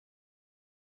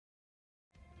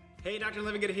Hey, Dr.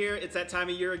 Livingston here. It's that time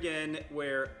of year again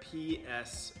where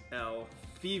PSL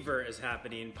fever is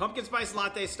happening. Pumpkin Spice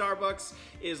Latte Starbucks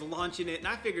is launching it, and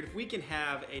I figured if we can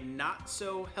have a not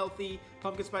so healthy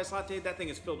pumpkin spice latte, that thing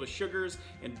is filled with sugars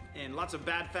and lots of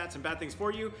bad fats and bad things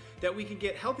for you, that we can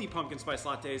get healthy pumpkin spice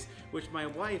lattes, which my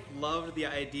wife loved the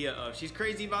idea of. She's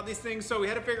crazy about these things, so we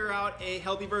had to figure out a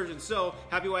healthy version. So,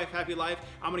 happy wife, happy life.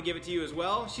 I'm gonna give it to you as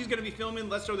well. She's gonna be filming.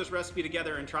 Let's throw this recipe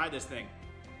together and try this thing.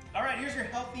 All right, here's your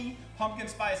healthy pumpkin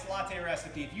spice latte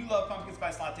recipe. If you love pumpkin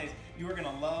spice lattes, you are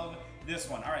gonna love this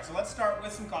one. All right, so let's start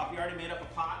with some coffee. I already made up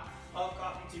a pot of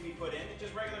coffee to be put in.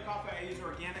 Just regular coffee. I use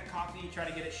organic coffee, try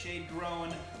to get it shade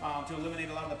grown to eliminate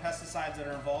a lot of the pesticides that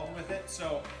are involved with it.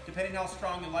 So depending how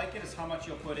strong you like it is how much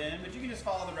you'll put in, but you can just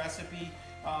follow the recipe.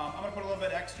 I'm gonna put a little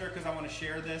bit extra because I wanna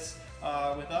share this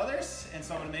with others, and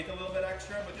so I'm gonna make a little bit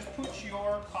extra, but just put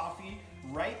your coffee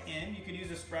right in. You could use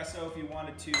espresso if you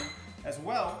wanted to as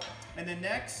well. And then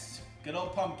next, good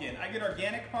old pumpkin. I get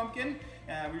organic pumpkin.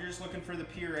 We're just looking for the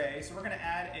puree. So we're gonna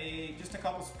add just a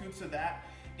couple scoops of that,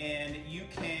 and you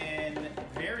can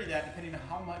vary that depending on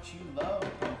how much you love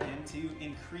pumpkin to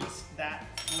increase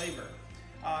that flavor.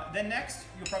 Then next,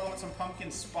 you'll probably want some pumpkin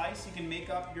spice. You can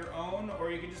make up your own, or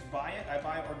you can just buy it. I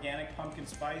buy organic pumpkin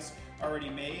spice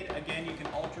already made. Again, you can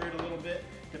alter it a little bit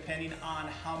depending on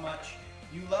how much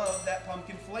you love that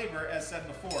pumpkin flavor, as said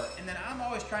before. And then I'm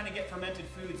always trying to get fermented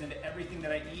foods into everything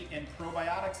that I eat and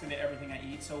probiotics into everything I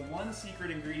eat. So one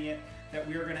secret ingredient that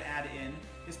we are gonna add in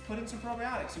is put in some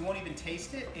probiotics. You won't even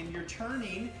taste it, and you're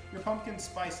turning your pumpkin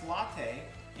spice latte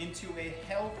into a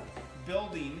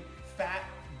health-building,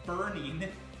 fat-burning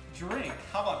drink.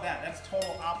 How about that? That's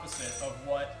total opposite of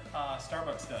what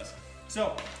Starbucks does.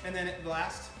 So, and then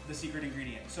last, the secret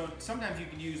ingredient. So sometimes you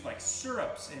can use like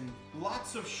syrups and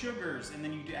lots of sugars, and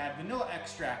then you add vanilla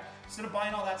extract. Instead of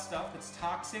buying all that stuff that's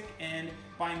toxic and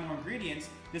buying more ingredients,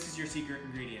 this is your secret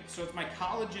ingredient. So it's my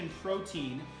collagen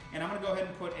protein, and I'm gonna go ahead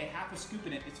and put a half a scoop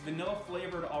in it. It's vanilla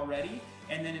flavored already,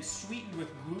 and then it's sweetened with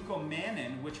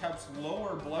glucomannan, which helps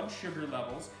lower blood sugar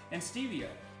levels, and stevia.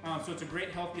 So it's a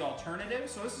great healthy alternative.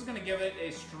 So this is gonna give it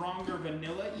a stronger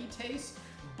vanilla-y taste,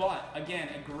 but again,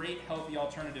 a great healthy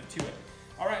alternative to it.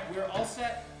 All right, we're all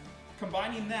set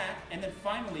combining that, and then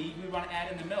finally, we want to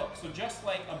add in the milk. So just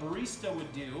like a barista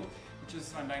would do, which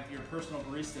is, I'm back to your personal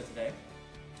barista today,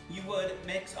 you would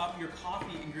mix up your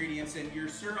coffee ingredients and your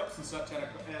syrups and such at a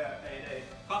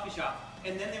coffee shop,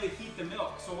 and then they would heat the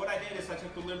milk. So what I did is I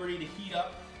took the liberty to heat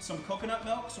up some coconut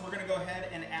milk, so we're gonna go ahead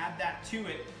and add that to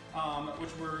it,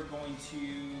 which we're going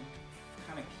to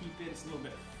kind of keep it, it's a little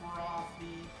bit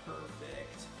frothy,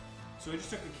 perfect. So we just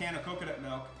took a can of coconut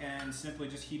milk and simply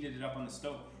just heated it up on the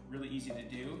stove. Really easy to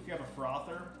do. If you have a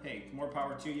frother, hey, more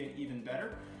power to you, even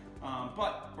better.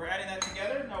 But we're adding that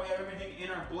together. Now we have everything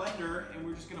in our blender, and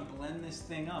we're just gonna blend this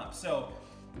thing up. So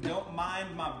don't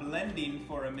mind my blending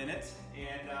for a minute,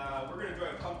 and we're gonna enjoy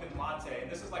a pumpkin latte.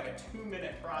 And this is like a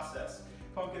 2-minute process.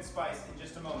 Pumpkin spice in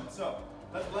just a moment. So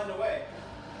let's blend away.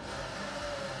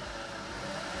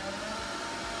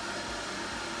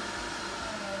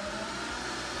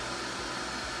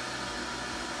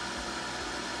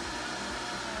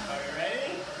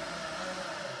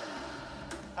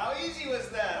 How easy was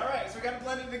that? All right, so we got it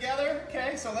blended together.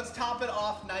 Okay, so let's top it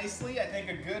off nicely. I think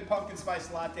a good pumpkin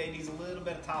spice latte needs a little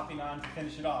bit of topping on to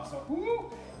finish it off. So,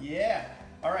 woo, yeah.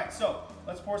 All right, so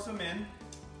let's pour some in,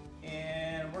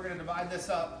 and we're gonna divide this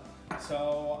up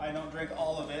so I don't drink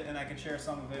all of it and I can share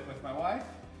some of it with my wife.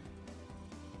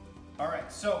 All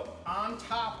right, so on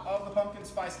top of the pumpkin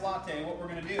spice latte, what we're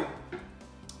gonna do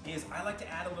is I like to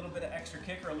add a little bit of extra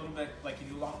kick, or a little bit, like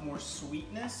if you want more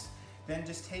sweetness, then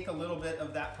just take a little bit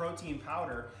of that protein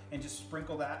powder and just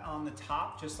sprinkle that on the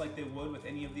top, just like they would with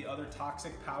any of the other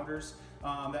toxic powders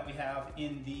that we have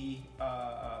in the,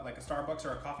 like a Starbucks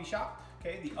or a coffee shop.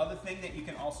 Okay, the other thing that you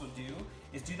can also do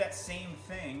is do that same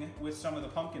thing with some of the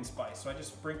pumpkin spice. So I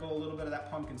just sprinkle a little bit of that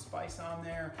pumpkin spice on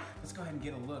there. Let's go ahead and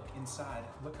get a look inside.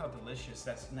 Look how delicious.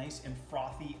 That's nice and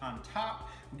frothy on top.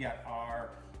 We got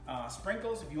our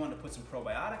sprinkles. If you want to put some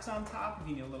probiotics on top, if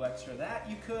you need a little extra of that,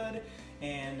 you could.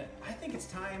 And I think it's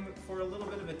time for a little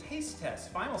bit of a taste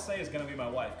test. Final say is going to be my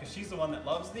wife, because she's the one that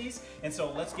loves these. And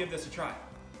so let's give this a try.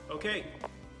 Okay,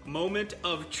 moment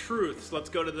of truth. So let's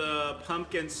go to the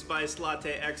pumpkin spice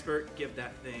latte expert. Give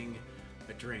that thing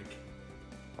a drink.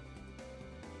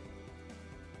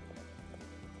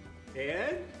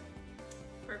 And?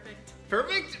 Perfect.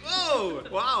 Perfect? Oh!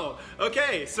 Wow.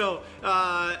 Okay, so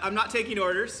I'm not taking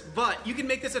orders, but you can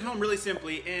make this at home really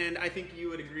simply, and I think you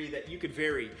would agree that you could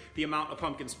vary the amount of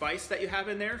pumpkin spice that you have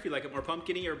in there if you like it more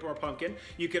pumpkin-y or more pumpkin.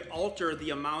 You could alter the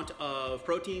amount of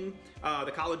protein,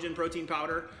 the collagen protein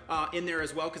powder in there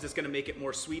as well, because it's going to make it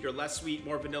more sweet or less sweet,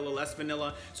 more vanilla, less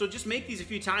vanilla. So just make these a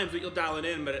few times, but you'll dial it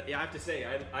in. But yeah, I have to say,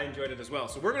 I enjoyed it as well.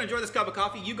 So we're going to enjoy this cup of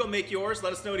coffee. You go make yours.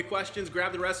 Let us know any questions.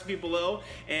 Grab the recipe below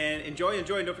and enjoy. And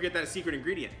don't forget that a secret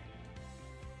ingredient.